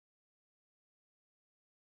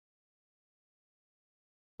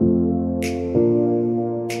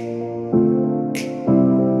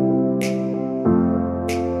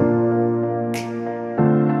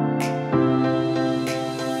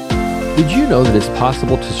know that it's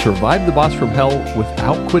possible to survive the boss from hell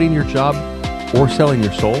without quitting your job or selling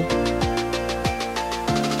your soul?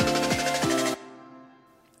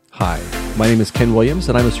 Hi, my name is Ken Williams,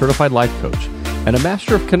 and I'm a certified life coach and a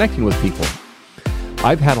master of connecting with people.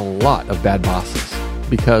 I've had a lot of bad bosses,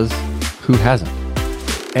 because who hasn't?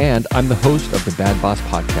 And I'm the host of the Bad Boss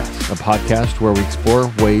Podcast, a podcast where we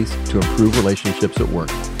explore ways to improve relationships at work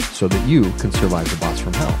so that you can survive the boss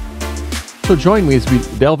from hell. So join me as we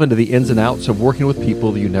delve into the ins and outs of working with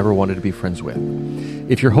people that you never wanted to be friends with.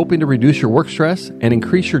 If you're hoping to reduce your work stress and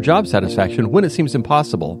increase your job satisfaction when it seems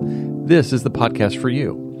impossible, this is the podcast for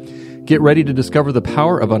you. Get ready to discover the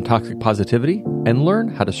power of untoxic positivity and learn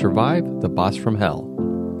how to survive the boss from hell.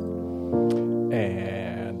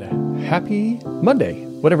 And happy Monday.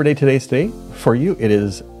 Whatever day today is today, for you, it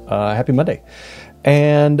is happy Monday.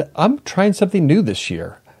 And I'm trying something new this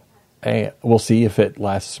year. We'll see if it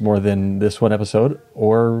lasts more than this one episode,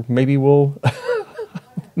 or maybe we'll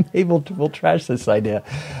trash this idea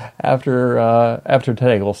after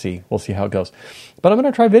today. We'll see how it goes. But I'm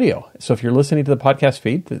going to try video. So if you're listening to the podcast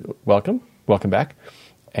feed, welcome back.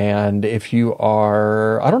 And if you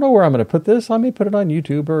are, I don't know where I'm going to put this. I may put it on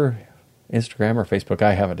YouTube or Instagram or Facebook.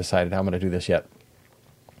 I haven't decided how I'm going to do this yet.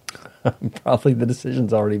 Probably the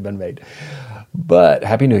decision's already been made. But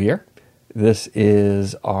Happy New Year. This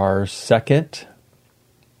is our second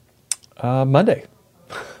Monday.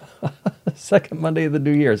 Second Monday of the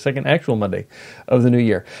new year. Second actual Monday of the new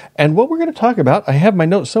year. And what we're going to talk about, I have my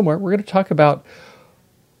notes somewhere. We're going to talk about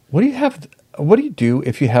what do you do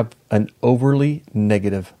if you have an overly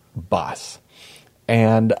negative boss?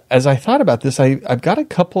 And as I thought about this, I've got a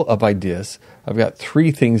couple of ideas. I've got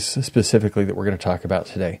three things specifically that we're going to talk about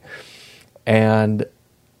today. And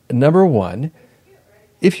number one,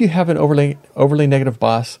 if you have an overly negative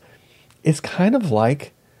boss, it's kind of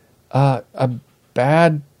like a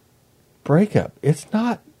bad breakup. It's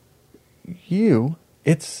not you,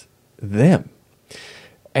 it's them.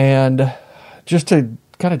 And just to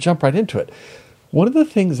kind of jump right into it, one of the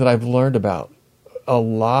things that I've learned about a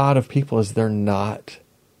lot of people is they're not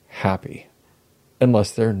happy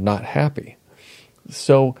unless they're not happy.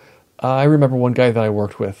 So I remember one guy that I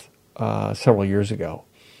worked with several years ago,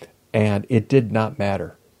 and it did not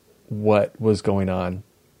matter what was going on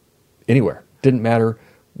anywhere. Didn't matter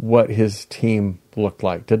what his team looked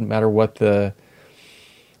like. Didn't matter what the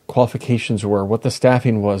qualifications were, what the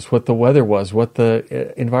staffing was, what the weather was, what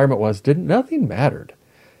the environment was. Nothing mattered.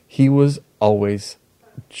 He was always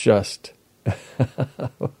just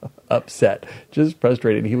upset, just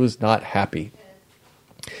frustrated. He was not happy.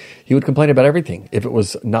 He would complain about everything. If it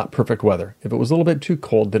was not perfect weather, if it was a little bit too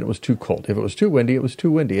cold, then it was too cold. If it was too windy, it was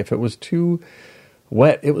too windy. If it was too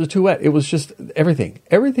wet, it was too wet. It was just everything.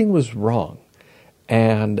 Everything was wrong.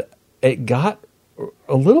 And it got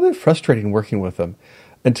a little bit frustrating working with him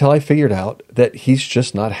until I figured out that he's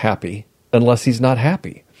just not happy unless he's not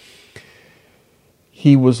happy.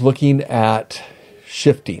 He was looking at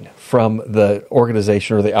shifting from the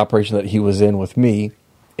organization or the operation that he was in with me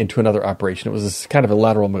into another operation. It was kind of a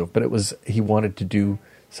lateral move, but he wanted to do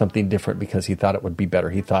something different because he thought it would be better.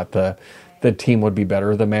 He thought the team would be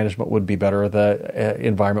better, the management would be better, the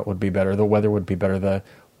environment would be better, the weather would be better,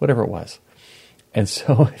 whatever it was. And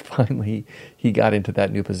so finally he got into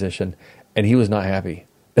that new position and he was not happy.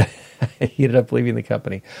 He ended up leaving the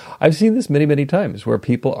company. I've seen this many, many times where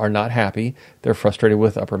people are not happy. They're frustrated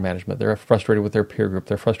with upper management. They're frustrated with their peer group.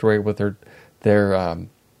 They're frustrated with their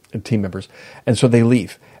team members. And so they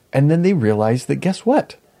leave. And then they realize that, guess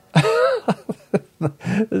what?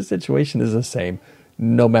 The situation is the same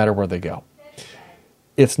no matter where they go.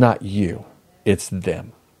 It's not you. It's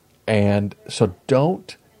them. And so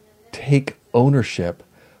don't take ownership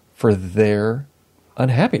for their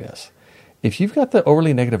unhappiness. If you've got the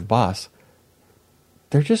overly negative boss,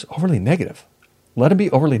 they're just overly negative. Let them be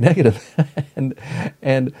overly negative.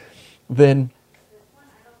 and then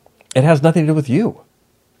it has nothing to do with you.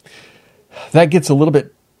 That gets a little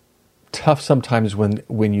bit tough sometimes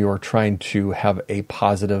when you're trying to have a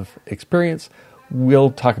positive experience. We'll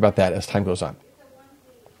talk about that as time goes on.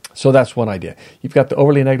 So that's one idea. You've got the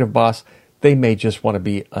overly negative boss. They may just want to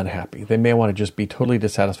be unhappy. They may want to just be totally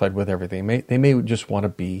dissatisfied with everything. They may just want to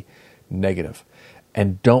be negative.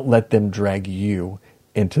 And don't let them drag you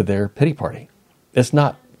into their pity party. It's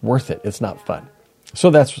not worth it. It's not fun. So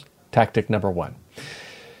that's tactic number one.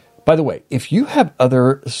 By the way, if you have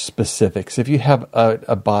other specifics, if you have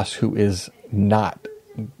a boss who is not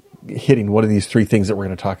hitting one of these three things that we're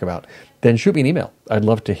going to talk about, then shoot me an email. I'd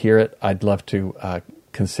love to hear it. I'd love to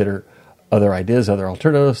consider other ideas, other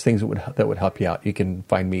alternatives, things that would help you out. You can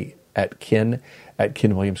find me at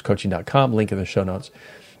Ken@KenWilliamsCoaching.com, link in the show notes.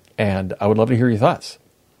 And I would love to hear your thoughts.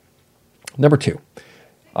 Number 2,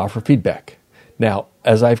 offer feedback. Now,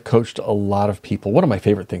 as I've coached a lot of people, one of my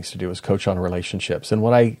favorite things to do is coach on relationships. And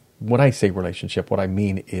when I say relationship, what I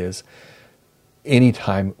mean is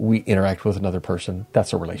anytime we interact with another person,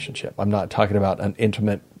 that's a relationship. I'm not talking about an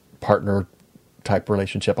intimate partner type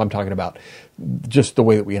relationship. I'm talking about just the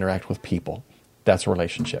way that we interact with people. That's a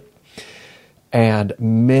relationship. And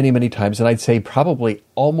many, many times, and I'd say probably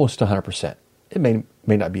almost 100%, it may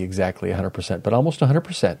not be exactly 100%, but almost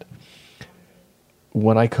 100%,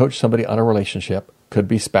 when I coach somebody on a relationship, could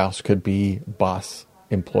be spouse, could be boss,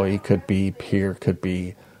 employee, could be peer, could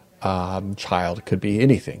be child, could be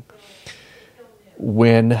anything.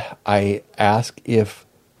 When I ask if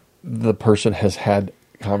the person has had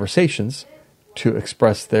conversations to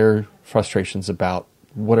express their frustrations about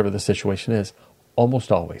whatever the situation is, almost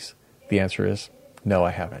always the answer is, no,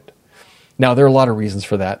 I haven't. Now, there are a lot of reasons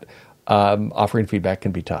for that. Offering feedback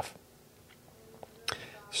can be tough.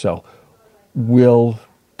 So we'll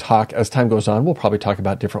talk, as time goes on, we'll probably talk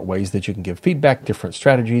about different ways that you can give feedback, different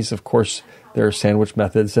strategies. Of course, there are sandwich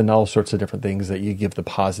methods and all sorts of different things that you give the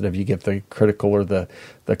positive, you give the critical or the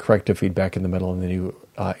corrective feedback in the middle, and then you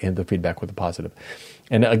end the feedback with the positive.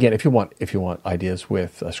 And again, if you want ideas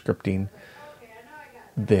with scripting,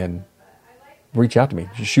 then reach out to me.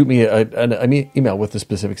 Just shoot me an email with the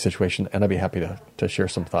specific situation, and I'd be happy to share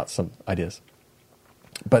some thoughts, some ideas.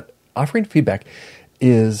 But offering feedback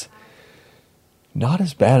is not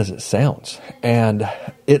as bad as it sounds. And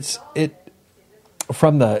it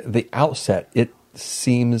from the outset, it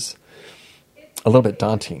seems a little bit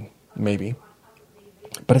daunting, maybe.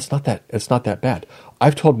 But it's not that bad.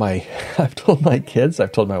 I've told my kids,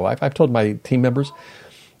 I've told my wife, I've told my team members,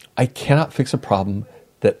 I cannot fix a problem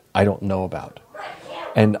that I don't know about.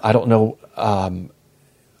 And I don't know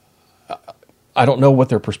what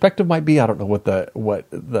their perspective might be. I don't know what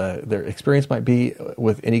their experience might be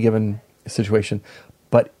with any given situation.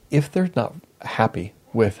 But if they're not happy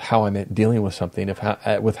with how I'm dealing with something,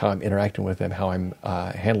 with how I'm interacting with them, how I'm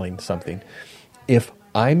handling something, if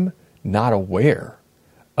I'm not aware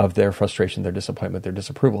of their frustration, their disappointment, their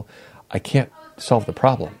disapproval, I can't solve the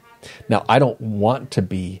problem. Now, I don't want to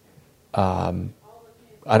be, I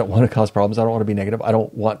don't want to cause problems. I don't want to be negative. I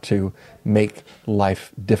don't want to make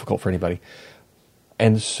life difficult for anybody.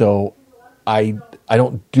 And so I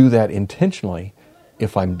don't do that intentionally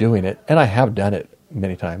if I'm doing it. And I have done it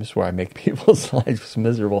many times where I make people's lives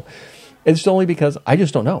miserable. It's only because I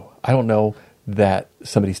just don't know. I don't know that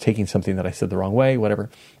somebody's taking something that I said the wrong way, whatever.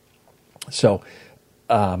 So,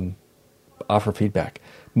 offer feedback.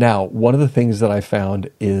 Now, one of the things that I found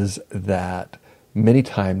is that many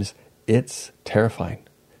times it's terrifying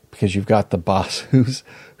because you've got the boss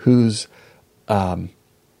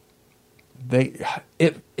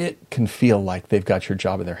it can feel like they've got your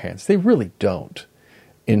job in their hands. They really don't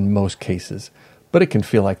in most cases, but it can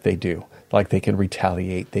feel like they do. Like they can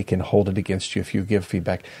retaliate. They can hold it against you if you give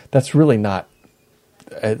feedback. That's really not,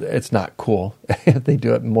 it's not cool. They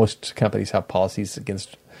do it. Most companies have policies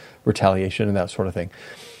against retaliation and that sort of thing.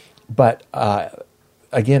 But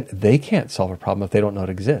again, they can't solve a problem if they don't know it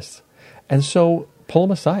exists. And so pull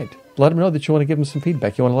them aside. Let them know that you want to give them some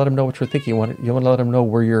feedback. You want to let them know what you're thinking. You want to let them know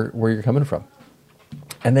where you're coming from.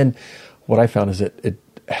 And then what I found is it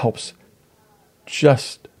helps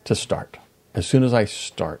just to start. As soon as I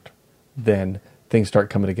start, then things start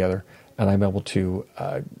coming together, and I'm able to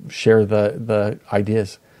share the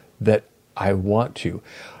ideas that I want to.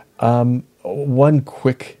 One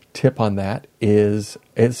quick tip on that is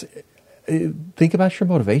think about your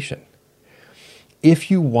motivation. If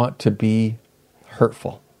you want to be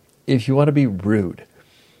hurtful, if you want to be rude,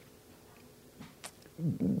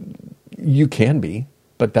 you can be,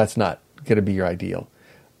 but that's not going to be your ideal.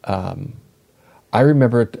 I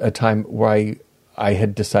remember a time where I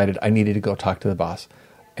had decided I needed to go talk to the boss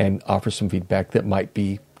and offer some feedback that might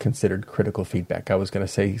be considered critical feedback. I was going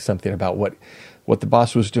to say something about what the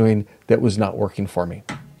boss was doing that was not working for me.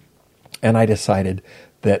 And I decided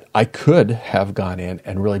that I could have gone in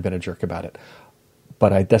and really been a jerk about it.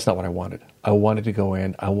 But that's not what I wanted. I wanted to go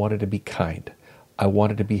in. I wanted to be kind. I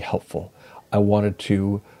wanted to be helpful. I wanted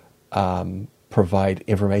to provide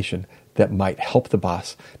information that might help the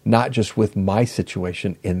boss, not just with my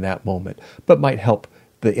situation in that moment, but might help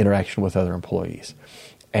the interaction with other employees.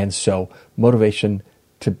 And so motivation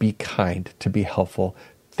to be kind, to be helpful,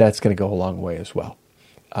 that's going to go a long way as well.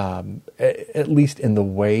 At least in the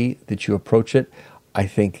way that you approach it, I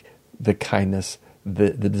think the kindness,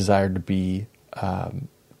 the desire to be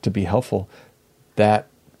helpful, that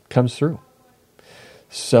comes through.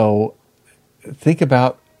 So think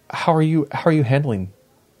about how are you handling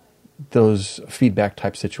those feedback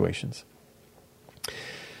type situations.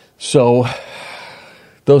 So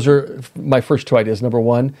those are my first two ideas. Number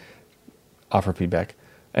one, offer feedback,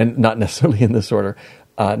 and not necessarily in this order.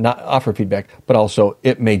 Not offer feedback, but also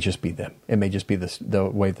it may just be them. It may just be the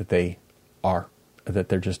way that they are, that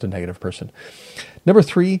they're just a negative person. Number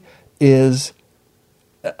three is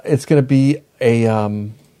it's going to be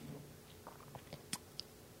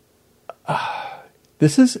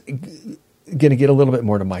this is going to get a little bit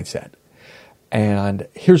more to mindset. And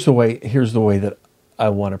here's the way that I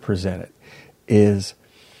want to present it is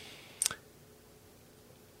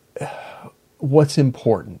what's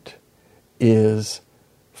important is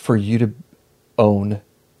for you to own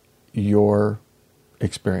your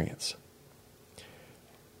experience.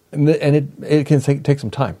 And it can take some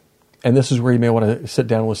time. And this is where you may want to sit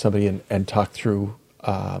down with somebody and talk through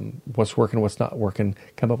what's working, what's not working,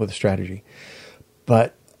 come up with a strategy.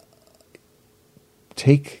 But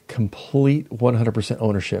take complete 100%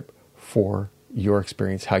 ownership for your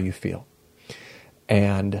experience, how you feel.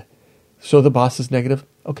 And so the boss is negative.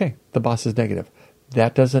 Okay, the boss is negative.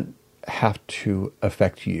 That doesn't have to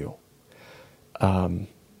affect you. There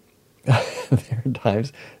are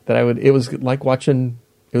times that it was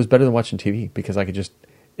better than watching TV because I could just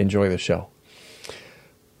enjoy the show.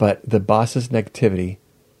 But the boss's negativity,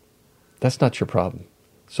 that's not your problem.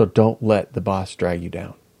 So don't let the boss drag you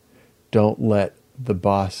down. Don't let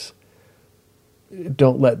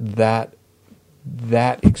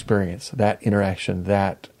that experience, that interaction,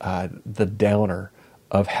 the downer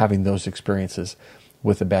of having those experiences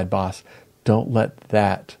with a bad boss, don't let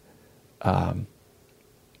that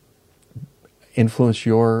influence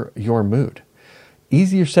your mood.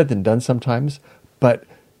 Easier said than done sometimes, but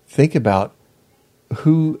think about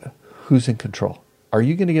who's in control. Are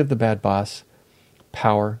you going to give the bad boss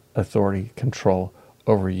power, authority, control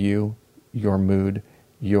over you, your mood,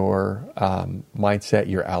 your mindset,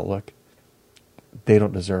 your outlook? They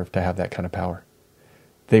don't deserve to have that kind of power.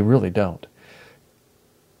 They really don't.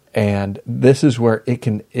 And this is where it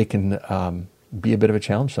can be a bit of a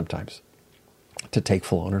challenge sometimes to take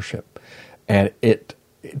full ownership. And it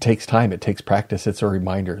takes time. It takes practice. It's a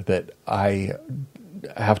reminder that I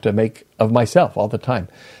have to make of myself all the time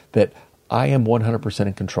that I am 100%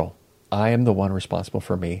 in control. I am the one responsible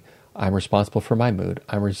for me. I'm responsible for my mood.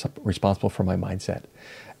 I'm responsible for my mindset.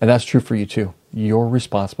 And that's true for you too. You're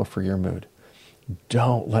responsible for your mood.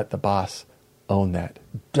 Don't let the boss own that.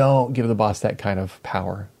 Don't give the boss that kind of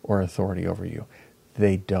power or authority over you.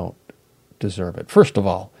 They don't deserve it. First of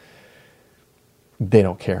all, they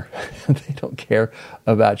don't care. They don't care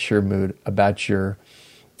about your mood, about your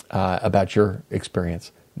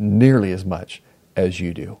experience nearly as much as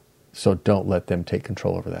you do. So don't let them take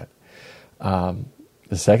control over that.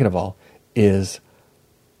 The second of all is,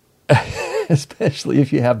 especially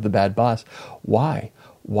if you have the bad boss, why?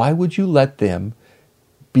 Why would you let them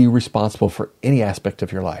be responsible for any aspect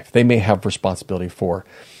of your life? They may have responsibility for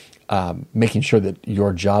making sure that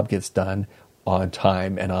your job gets done on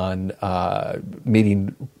time and on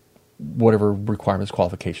meeting whatever requirements,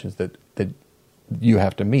 qualifications that you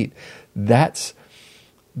have to meet. That's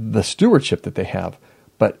the stewardship that they have,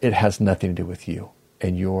 but it has nothing to do with you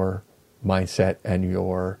and your mindset and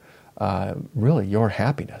your really your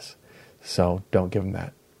happiness. So don't give them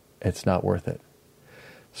that. It's not worth it.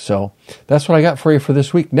 So that's what I got for you for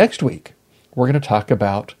this week. Next week, we're going to talk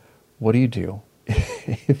about what do you do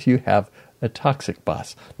if you have a toxic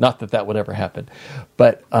boss. Not that that would ever happen,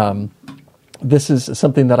 but this is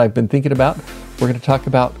something that I've been thinking about. We're going to talk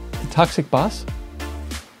about the toxic boss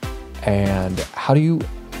and how do you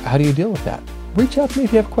deal with that. Reach out to me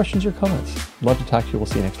if you have questions or comments. Love to talk to you. We'll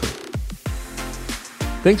see you next week.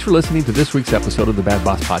 Thanks for listening to this week's episode of the Bad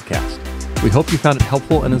Boss Podcast. We hope you found it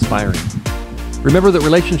helpful and inspiring. Remember that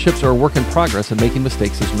relationships are a work in progress and making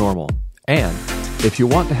mistakes is normal. And if you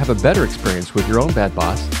want to have a better experience with your own bad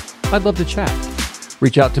boss, I'd love to chat.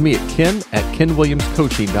 Reach out to me at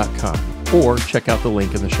ken@kenwilliamscoaching.com or check out the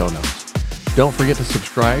link in the show notes. Don't forget to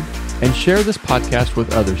subscribe and share this podcast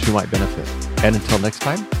with others who might benefit. And until next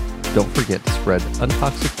time, don't forget to spread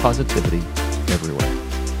untoxic positivity everywhere.